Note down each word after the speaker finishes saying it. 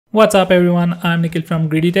What's up everyone, I'm Nikhil from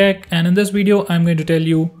GreedyTech, and in this video I'm going to tell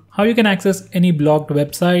you how you can access any blocked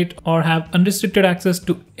website or have unrestricted access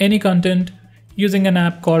to any content using an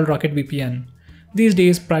app called Rocket VPN. These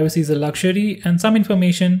days privacy is a luxury and some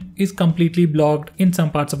information is completely blocked in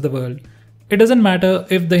some parts of the world. It doesn't matter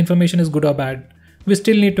if the information is good or bad, we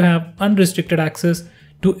still need to have unrestricted access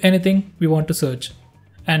to anything we want to search.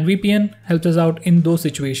 And VPN helps us out in those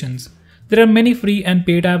situations. There are many free and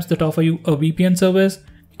paid apps that offer you a VPN service,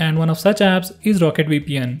 and one of such apps is Rocket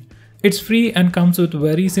VPN. It's free and comes with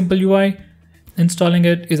very simple UI. Installing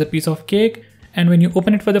it is a piece of cake, and when you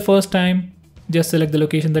open it for the first time, just select the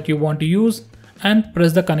location that you want to use and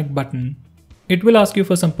press the connect button. It will ask you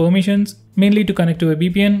for some permissions, mainly to connect to a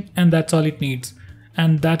VPN, and that's all it needs.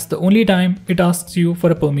 And that's the only time it asks you for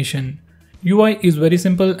a permission. UI is very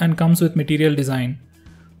simple and comes with material design.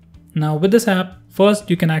 Now with this app, first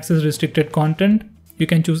you can access restricted content. You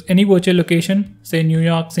can choose any virtual location, say New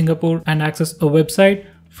York, Singapore, and access a website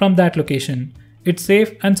from that location. It's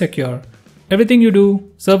safe and secure. Everything you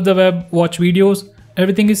do, surf the web, watch videos,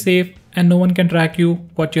 everything is safe and no one can track you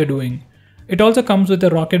what you're doing. It also comes with a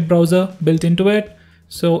Rocket browser built into it.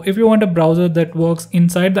 So if you want a browser that works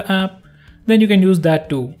inside the app, then you can use that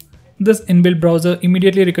too. This inbuilt browser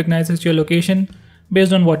immediately recognizes your location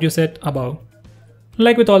based on what you set above.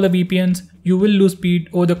 Like with all the VPNs, you will lose speed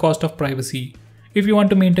over the cost of privacy. If you want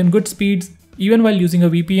to maintain good speeds, even while using a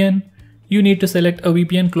VPN, you need to select a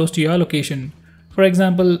VPN close to your location. For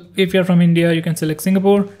example, if you're from India, you can select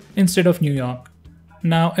Singapore instead of New York.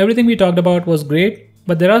 Now, everything we talked about was great,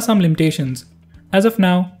 but there are some limitations. As of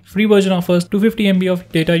now, free version offers 250 MB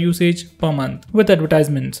of data usage per month with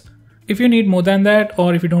advertisements. If you need more than that,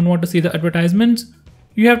 or if you don't want to see the advertisements,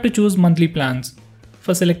 you have to choose monthly plans.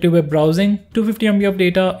 For selective web browsing, 250 MB of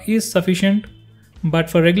data is sufficient,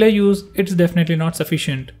 but for regular use, it's definitely not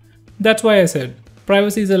sufficient. That's why I said,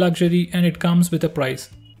 privacy is a luxury and it comes with a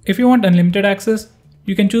price. If you want unlimited access,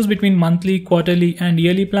 you can choose between monthly, quarterly, and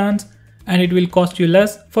yearly plans, and it will cost you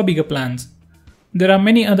less for bigger plans. There are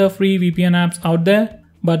many other free VPN apps out there,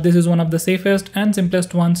 but this is one of the safest and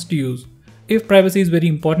simplest ones to use. If privacy is very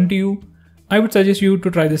important to you, I would suggest you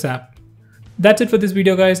to try this app. That's it for this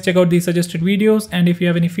video guys. Check out these suggested videos, and if you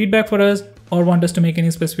have any feedback for us or want us to make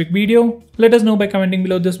any specific video, let us know by commenting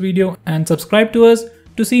below this video and subscribe to us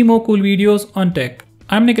to see more cool videos on tech.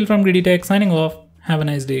 I'm Nikhil from GreedyTech signing off. Have a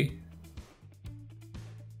nice day.